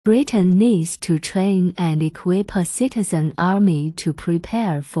Britain needs to train and equip a citizen army to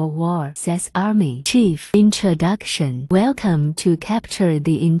prepare for war, says Army Chief. Introduction. Welcome to Capture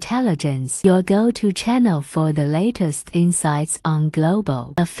the Intelligence, your go-to channel for the latest insights on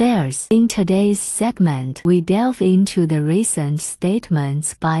global affairs. In today's segment, we delve into the recent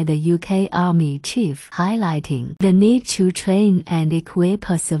statements by the UK Army Chief, highlighting the need to train and equip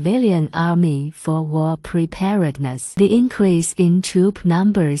a civilian army for war preparedness. The increase in troop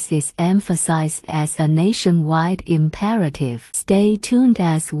numbers is emphasized as a nationwide imperative. Stay tuned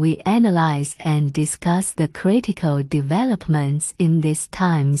as we analyze and discuss the critical developments in this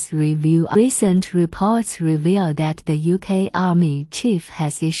Times review. Recent reports reveal that the UK Army Chief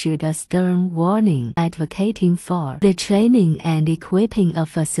has issued a stern warning, advocating for the training and equipping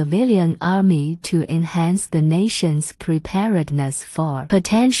of a civilian army to enhance the nation's preparedness for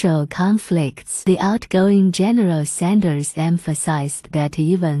potential conflicts. The outgoing General Sanders emphasized that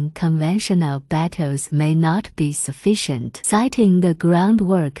even conventional battles may not be sufficient, citing the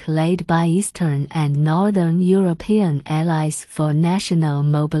groundwork laid by Eastern and Northern European allies for national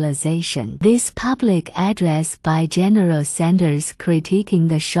mobilization. This public address by General Sanders critiquing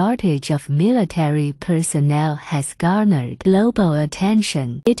the shortage of military personnel has garnered global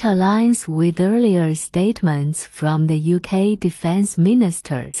attention. It aligns with earlier statements from the UK Defence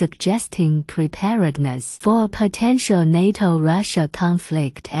Minister suggesting preparedness for potential NATO-Russia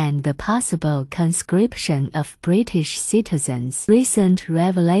conflict and the possible conscription of British citizens. Recent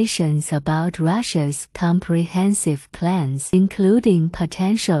revelations about Russia's comprehensive plans, including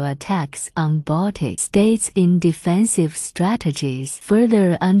potential attacks on Baltic states in defensive strategies,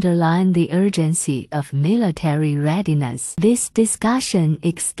 further underline the urgency of military readiness. This discussion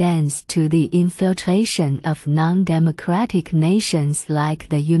extends to the infiltration of non-democratic nations like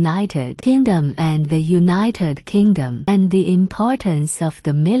the United Kingdom and the United Kingdom, and the importance of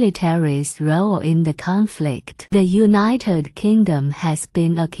the military's role in the conflict. The United Kingdom has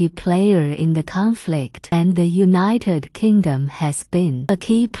been a key player in the conflict, and the United Kingdom has been a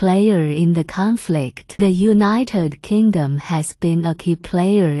key player in the conflict. The United Kingdom has been a key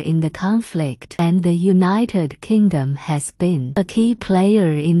player in the conflict, and the United Kingdom has been a key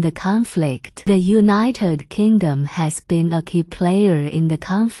player in the conflict. The United Kingdom has been a key player in the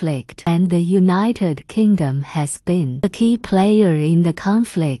conflict, and the United Kingdom has been a key player in the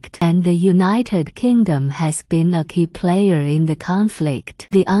conflict, and the United Kingdom has been a key player in the conflict.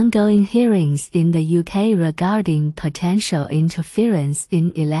 The ongoing hearings in the UK regarding potential interference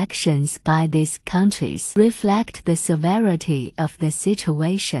in elections by these countries reflect the severity of the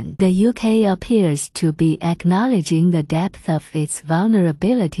situation. The UK appears to be acknowledging the depth of its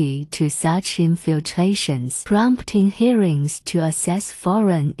vulnerability to such infiltrations, prompting hearings to assess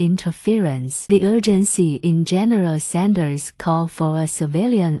foreign interference. The urgency in General Sanders' call for a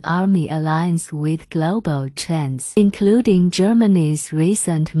civilian army aligns with global trends, including Germany's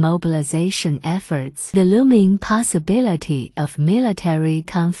recent mobilization efforts. The looming possibility of military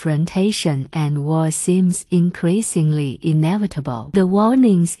confrontation and war seems increasingly inevitable. The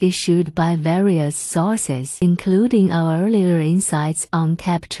warnings issued by various sources, including our earlier insights on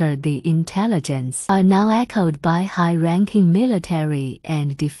Capture the Intelligence, are now echoed by high-ranking military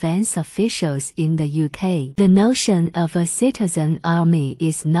and defense officials in the UK. The notion of a citizen army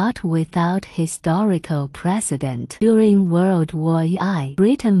is not without historical precedent. During World War I,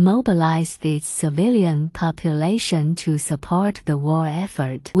 Britain mobilized its civilian population to support the war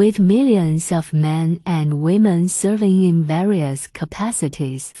effort, with millions of men and women serving in various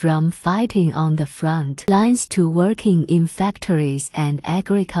capacities, from fighting on the front lines to working in factories and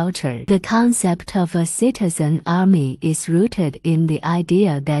agriculture. The concept of a citizen army is rooted in the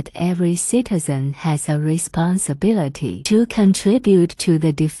idea that every citizen has a responsibility to contribute to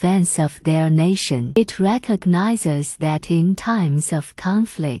the defense of their nation. It recognizes that in times of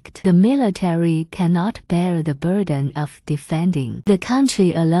conflict, the military cannot bear the burden of defending the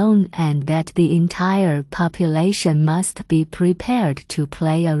country alone, and that the entire population must be prepared to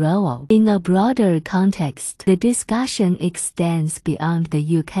play a role. In a broader context, the discussion extends beyond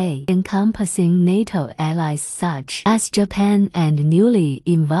the UK, encompassing NATO allies such as Japan and newly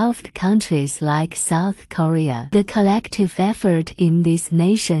involved countries like South Korea. The collective effort in these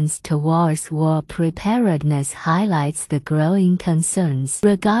nations towards war preparedness highlights the growing concerns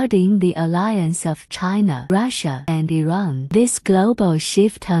regarding the alliance of China, Russia, and Iran. This global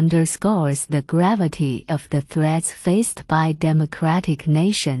shift underscores the gravity of the threats faced by democratic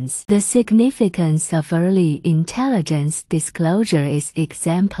nations. The significance of early intelligence disclosure is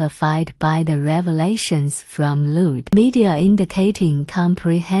exemplified by the revelations from Lude media indicating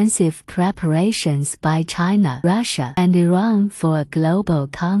comprehensive preparations by China, Russia, and Iran for for a global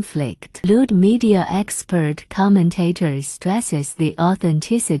conflict. Lud media expert commentator stresses the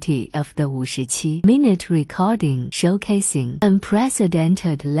authenticity of the 57-minute recording, showcasing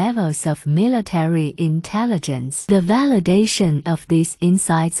unprecedented levels of military intelligence. The validation of these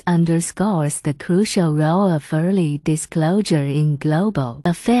insights underscores the crucial role of early disclosure in global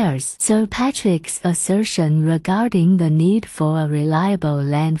affairs. Sir Patrick's assertion regarding the need for a reliable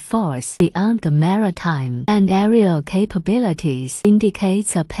land force beyond the maritime and aerial capabilities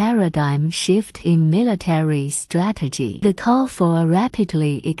indicates a paradigm shift in military strategy. The call for a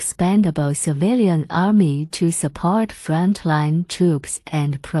rapidly expandable civilian army to support frontline troops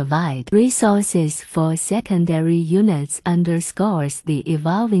and provide resources for secondary units underscores the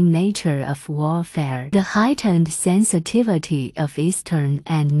evolving nature of warfare. The heightened sensitivity of Eastern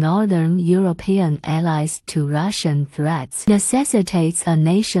and Northern European allies to Russian threats necessitates a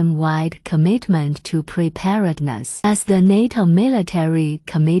nationwide commitment to preparedness. As the NATO Military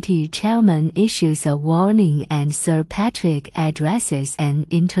Committee chairman issues a warning and Sir Patrick addresses an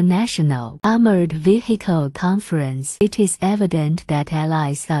international armored vehicle conference, it is evident that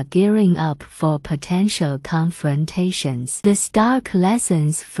allies are gearing up for potential confrontations. The stark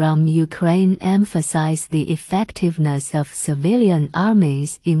lessons from Ukraine emphasize the effectiveness of civilian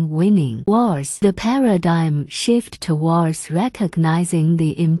armies in winning wars. The paradigm shift towards recognizing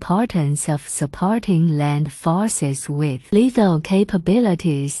the importance of supporting land forces with lethal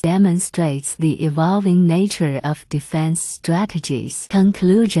capabilities demonstrates the evolving nature of defense strategies.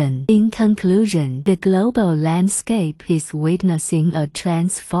 Conclusion. In conclusion, the global landscape is witnessing a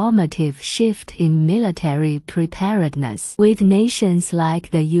transformative shift in military preparedness, with nations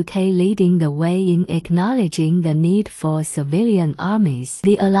like the UK leading the way in acknowledging the need for civilian armies.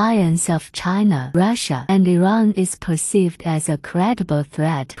 The alliance of China, Russia, and Iran is perceived as a credible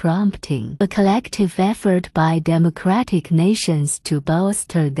threat, prompting a collective effort by democratic nations to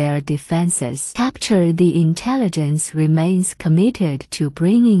bolster their defenses. Capture the Intelligence remains committed to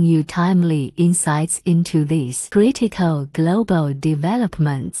bringing you timely insights into these critical global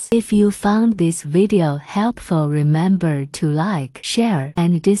developments. If you found this video helpful, remember to like, share,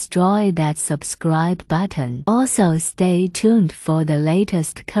 and destroy that subscribe button. Also, stay tuned for the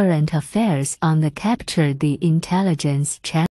latest current affairs on the Capture the Intelligence channel.